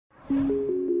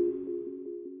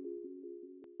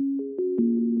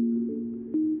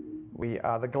We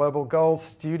are the Global Goals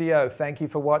Studio. Thank you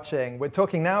for watching. We're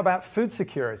talking now about food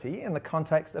security in the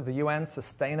context of the UN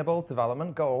Sustainable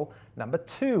Development Goal number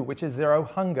 2, which is zero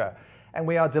hunger. And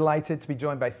we are delighted to be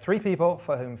joined by 3 people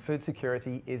for whom food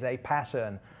security is a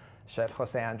passion. Chef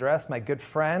José Andrés, my good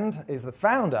friend, is the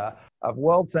founder of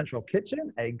World Central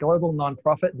Kitchen, a global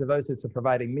nonprofit devoted to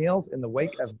providing meals in the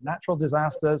wake of natural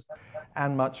disasters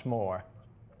and much more.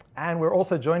 And we're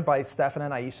also joined by Stephen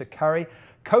and Ayesha Curry,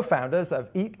 co-founders of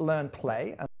Eat, Learn,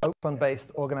 Play, an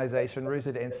Oakland-based organization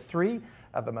rooted in 3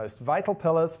 of the most vital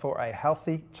pillars for a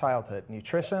healthy childhood: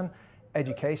 nutrition,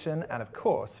 education, and of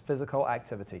course, physical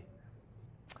activity.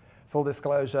 Full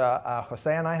disclosure,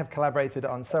 José and I have collaborated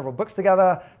on several books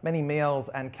together, many meals,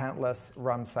 and countless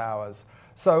rum sours.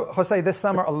 So, José, this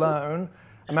summer alone,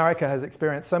 America has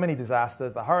experienced so many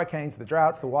disasters: the hurricanes, the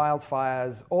droughts, the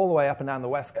wildfires, all the way up and down the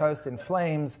West Coast in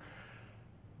flames.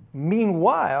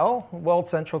 Meanwhile, World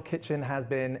Central Kitchen has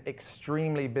been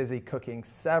extremely busy cooking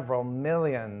several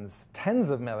millions, tens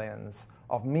of millions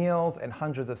of meals in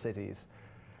hundreds of cities.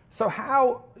 So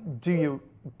how do you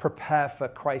prepare for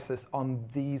crisis on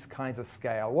these kinds of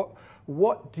scale?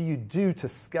 What do you do to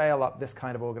scale up this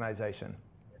kind of organization?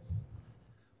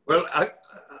 Well,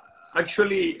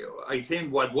 actually, I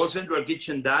think what World Central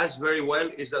Kitchen does very well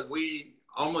is that we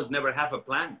almost never have a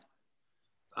plan.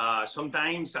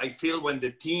 Sometimes I feel when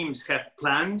the teams have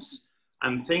plans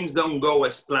and things don't go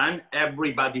as planned,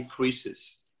 everybody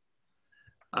freezes.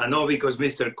 Not because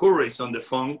Mr. Curry is on the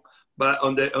phone, but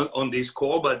on this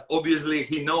call, but obviously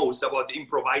he knows about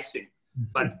improvising,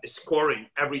 but scoring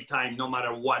every time, no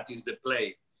matter what is the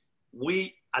play.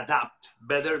 We adapt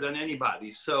better than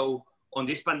anybody. So on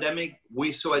this pandemic,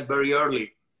 we saw it very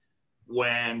early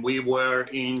when we were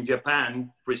in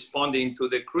Japan responding to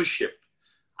the cruise ship.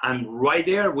 And right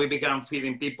there, we began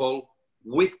feeding people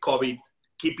with COVID,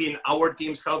 keeping our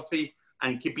teams healthy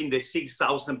and keeping the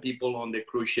 6,000 people on the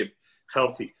cruise ship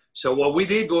healthy. So what we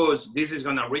did was, this is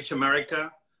gonna reach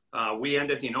America. We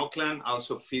ended in Oakland,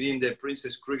 also feeding the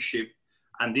Princess cruise ship.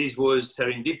 And this was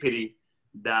serendipity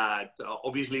that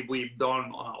obviously we've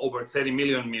done over 30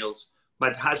 million meals,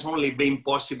 but has only been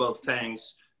possible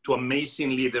thanks to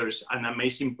amazing leaders and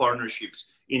amazing partnerships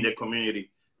in the community,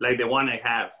 like the one I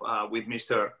have with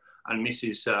Mr. and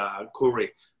Mrs.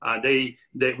 Curry.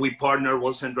 We partner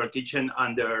World Central Kitchen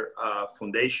and their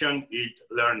foundation, Eat,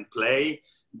 Learn, Play.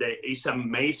 It's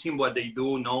amazing what they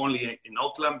do, not only in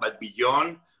Oakland, but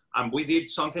beyond. And we did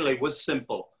something like was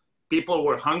simple. People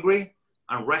were hungry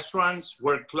and restaurants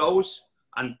were closed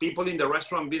and people in the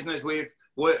restaurant business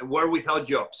were without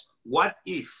jobs. What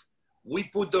if we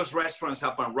put those restaurants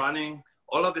up and running?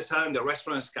 All of a sudden, the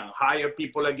restaurants can hire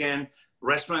people again.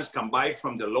 Restaurants can buy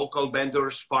from the local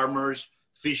vendors, farmers,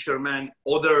 fishermen,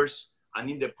 others. And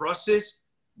in the process,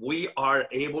 we are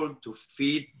able to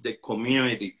feed the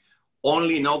community.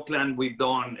 Only in Oakland, we've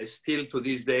done, still to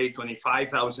this day,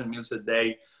 25,000 meals a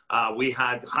day. We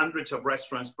had hundreds of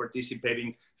restaurants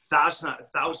participating,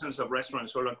 thousands of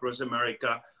restaurants all across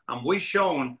America. And we've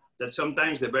shown that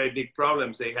sometimes the very big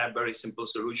problems, they have very simple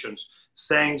solutions.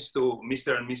 Thanks to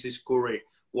Mr. and Mrs. Curry,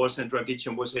 World Central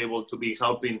Kitchen was able to be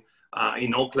helping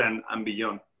in Oakland and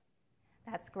beyond.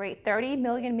 That's great. 30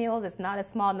 million meals is not a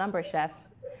small number, Chef.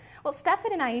 Well,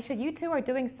 Stephen and Ayesha, you two are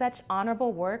doing such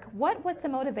honorable work. What was the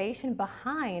motivation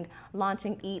behind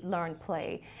launching Eat, Learn,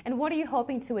 Play? And what are you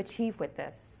hoping to achieve with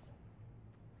this?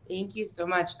 Thank you so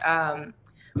much.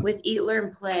 With Eat,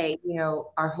 Learn, Play,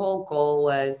 our whole goal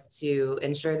was to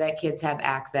ensure that kids have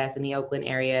access in the Oakland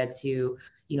area to,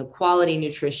 quality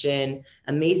nutrition,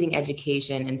 amazing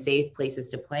education, and safe places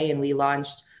to play. And we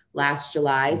launched last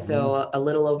July, so a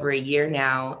little over a year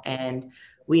now. And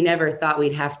we never thought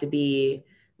we'd have to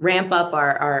ramp up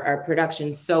our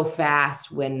production so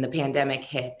fast when the pandemic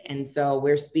hit. And so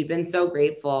we've been so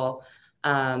grateful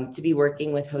to be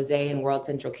working with Jose and World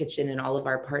Central Kitchen and all of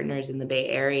our partners in the Bay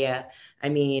Area. I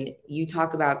mean, you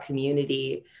talk about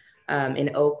community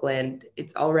in Oakland,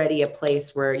 it's already a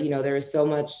place where, there is so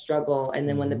much struggle. And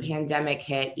then when the pandemic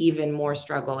hit, even more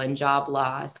struggle and job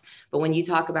loss. But when you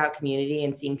talk about community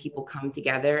and seeing people come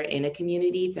together in a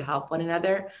community to help one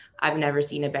another, I've never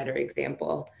seen a better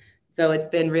example. So it's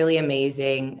been really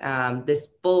amazing, this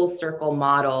full circle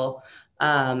model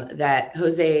that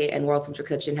Jose and World Central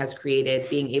Kitchen has created,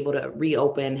 being able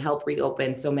to help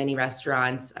reopen so many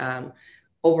restaurants,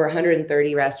 over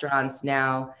 130 restaurants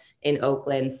now in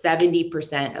Oakland,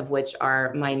 70% of which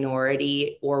are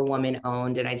minority or woman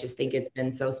owned. And I just think it's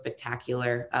been so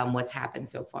spectacular what's happened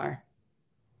so far.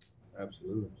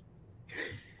 Absolutely.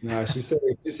 No, she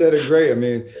said it great. I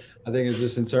mean, I think it's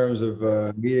just in terms of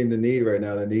meeting the need right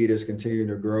now. The need is continuing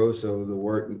to grow, so the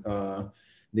work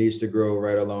needs to grow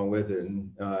right along with it.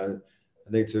 And I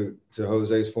think to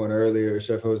Jose's point earlier,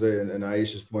 Chef Jose and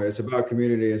Ayesha's point, it's about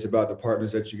community. It's about the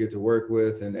partners that you get to work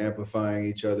with and amplifying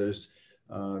each other's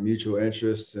mutual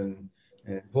interests and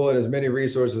pulling as many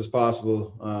resources as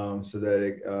possible so that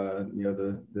it,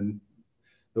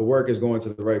 the work is going to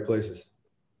the right places.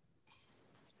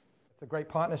 It's a great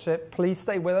partnership. Please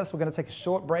stay with us. We're going to take a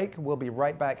short break. We'll be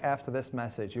right back after this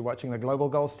message. You're watching the Global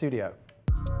Goal Studio.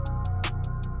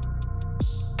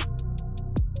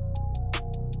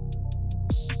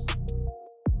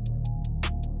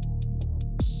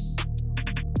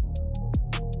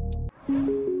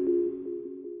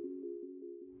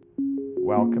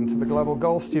 Welcome to the Global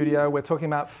Goal Studio. We're talking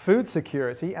about food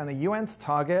security and the UN's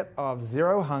target of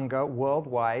zero hunger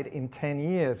worldwide in 10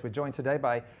 years. We're joined today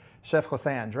by Chef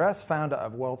José Andrés, founder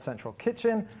of World Central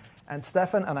Kitchen, and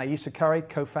Stephen and Ayesha Curry,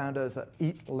 co-founders of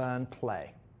Eat, Learn,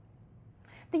 Play.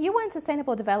 The UN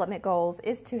Sustainable Development Goals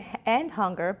is to end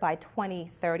hunger by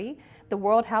 2030. The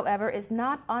world, however, is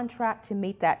not on track to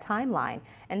meet that timeline,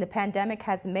 and the pandemic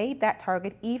has made that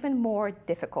target even more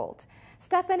difficult.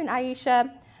 Stephen and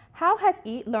Ayesha, how has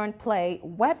Eat, Learn, Play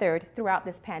weathered throughout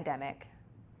this pandemic?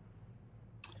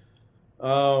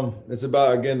 It's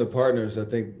about, again, the partners. I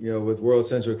think, with World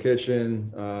Central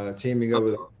Kitchen, teaming up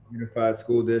with Unified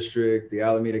School District, the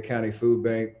Alameda County Food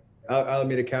Bank,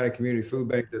 Alameda County Community Food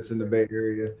Bank that's in the Bay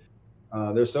Area.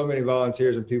 There's so many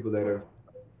volunteers and people that have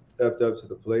stepped up to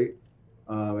the plate.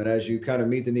 And as you kind of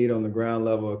meet the need on the ground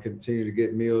level, continue to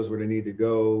get meals where they need to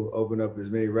go, open up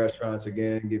as many restaurants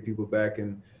again, get people back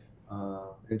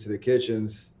into the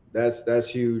kitchens, that's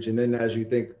huge. And then as you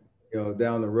think,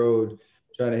 down the road,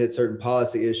 trying to hit certain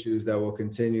policy issues that will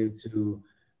continue to,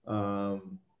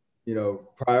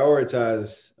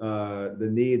 prioritize the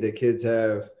need that kids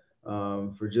have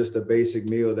for just a basic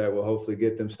meal that will hopefully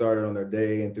get them started on their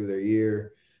day and through their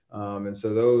year. And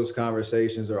so those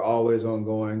conversations are always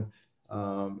ongoing.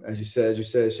 As you said,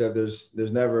 Chef,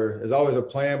 there's always a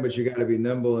plan, but you got to be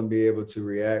nimble and be able to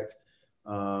react.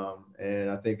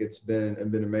 And I think it's been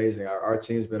amazing. Our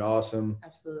team's been awesome.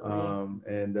 Absolutely.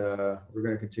 And we're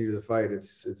going to continue to fight.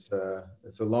 It's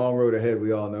a long road ahead.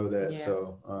 We all know that. Yeah.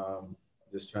 So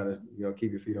just trying to keep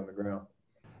your feet on the ground.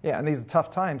 Yeah, and these are tough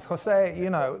times. Jose,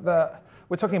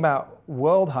 we're talking about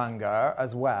world hunger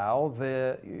as well.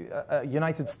 The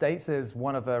United States is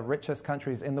one of the richest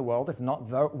countries in the world, if not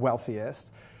the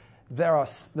wealthiest.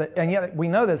 And yet we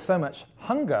know there's so much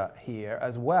hunger here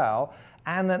as well.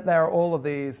 And that there are all of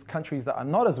these countries that are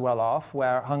not as well off,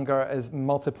 where hunger is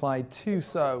multiplied too.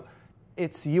 So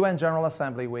it's UN General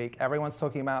Assembly Week. Everyone's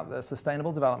talking about the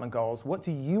Sustainable Development Goals. What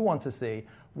do you want to see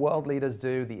world leaders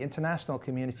do, the international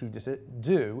community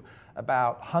do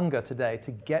about hunger today to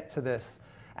get to this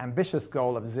ambitious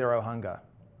goal of zero hunger?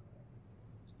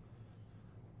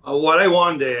 What I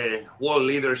want the world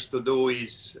leaders to do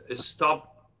is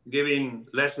stop giving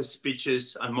less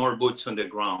speeches and more boots on the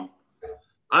ground.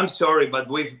 I'm sorry, but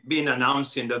we've been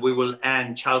announcing that we will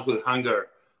end childhood hunger.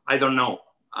 I don't know.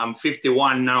 I'm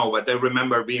 51 now, but I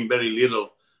remember being very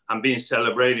little and being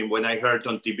celebrating when I heard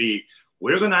on TV,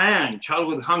 we're going to end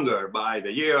childhood hunger by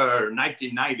the year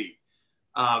 1990.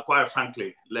 Quite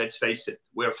frankly, let's face it,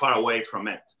 we're far away from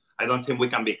it. I don't think we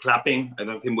can be clapping. I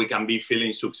don't think we can be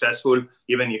feeling successful,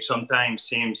 even if sometimes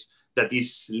seems that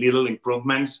is little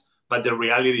improvements. But the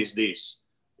reality is this,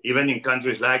 even in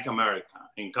countries like America,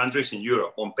 in countries in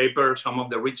Europe, on paper, some of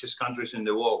the richest countries in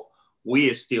the world,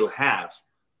 we still have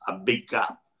a big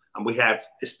gap. And we have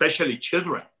especially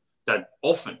children that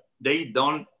often they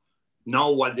don't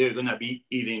know what they're going to be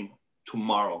eating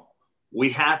tomorrow. We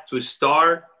have to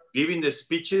start giving the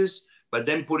speeches, but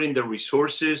then putting the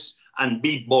resources and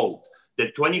be bold.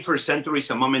 The 21st century is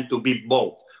a moment to be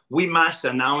bold. We must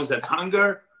announce that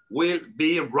hunger will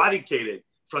be eradicated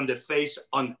from the face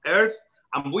on earth,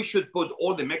 and we should put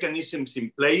all the mechanisms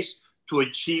in place to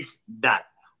achieve that.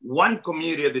 One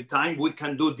community at a time, we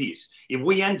can do this. If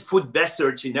we end food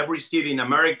deserts in every city in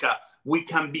America, we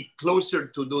can be closer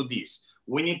to do this.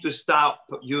 We need to stop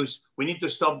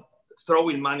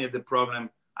throwing money at the problem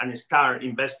and start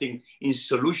investing in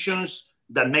solutions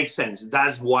that make sense.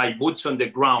 That's why boots on the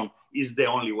ground is the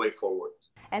only way forward.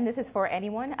 And this is for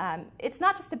anyone. It's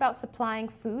not just about supplying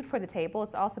food for the table,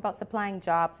 it's also about supplying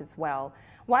jobs as well.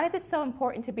 Why is it so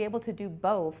important to be able to do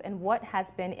both, and what has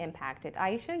been impacted?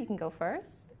 Ayesha, you can go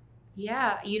first.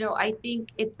 Yeah, I think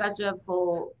it's such a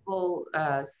full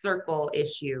circle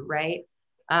issue, right?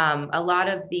 A lot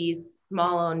of these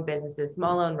small-owned businesses,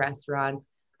 small-owned restaurants,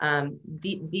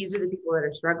 these are the people that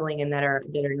are struggling and that are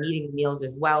needing meals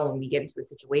as well when we get into a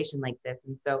situation like this.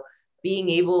 And so being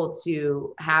able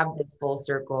to have this full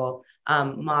circle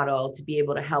model to be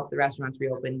able to help the restaurants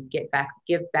reopen,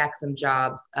 give back some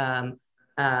jobs,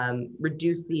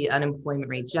 reduce the unemployment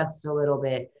rate just a little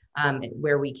bit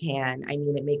where we can. I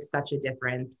mean, it makes such a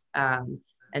difference.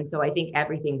 And so I think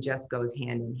everything just goes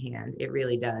hand in hand. It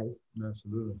really does.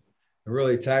 Absolutely. And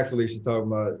really tactfully, she's talking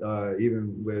about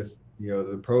even with,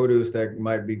 the produce that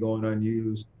might be going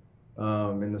unused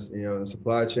in the, in the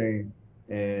supply chain,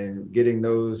 and getting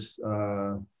those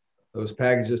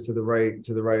packages to the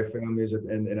right families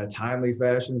in a timely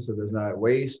fashion, so there's not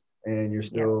waste, and you're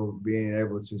still being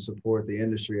able to support the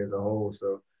industry as a whole.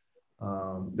 So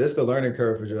this is the learning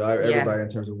curve for everybody in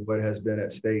terms of what has been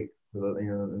at stake for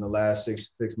in the last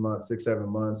 6-7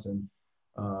 months, and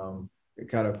it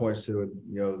kind of points to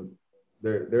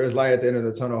there is light at the end of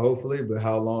the tunnel, hopefully, but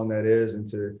how long that is, and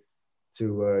to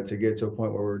get to a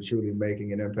point where we're truly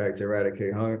making an impact to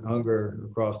eradicate hunger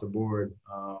across the board,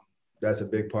 that's a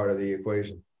big part of the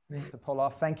equation. To pull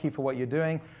off, thank you for what you're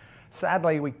doing.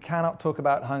 Sadly, we cannot talk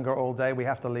about hunger all day. We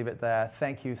have to leave it there.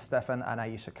 Thank you, Stephen and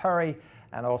Ayesha Curry,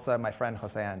 and also my friend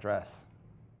José Andrés.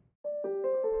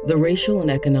 The racial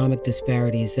and economic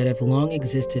disparities that have long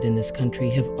existed in this country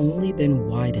have only been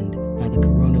widened by the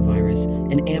coronavirus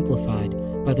and amplified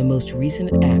by the most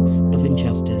recent acts of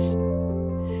injustice.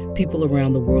 People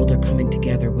around the world are coming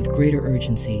together with greater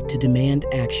urgency to demand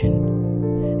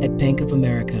action. At Bank of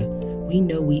America, we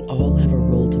know we all have a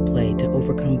role to play to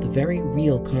overcome the very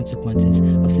real consequences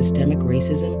of systemic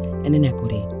racism and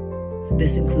inequity.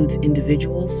 This includes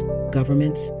individuals,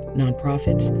 governments,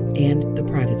 nonprofits, and the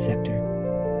private sector.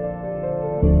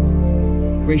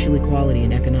 Racial equality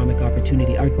and economic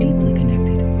opportunity are deeply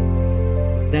connected.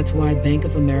 That's why Bank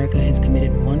of America has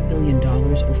committed $1 billion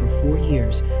over 4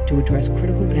 years to address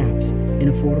critical gaps in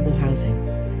affordable housing,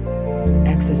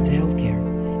 access to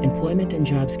healthcare, employment and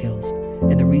job skills,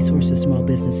 and the resources small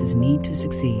businesses need to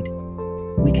succeed.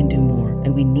 We can do more,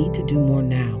 and we need to do more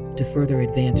now to further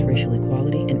advance racial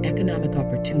equality and economic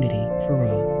opportunity for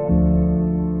all.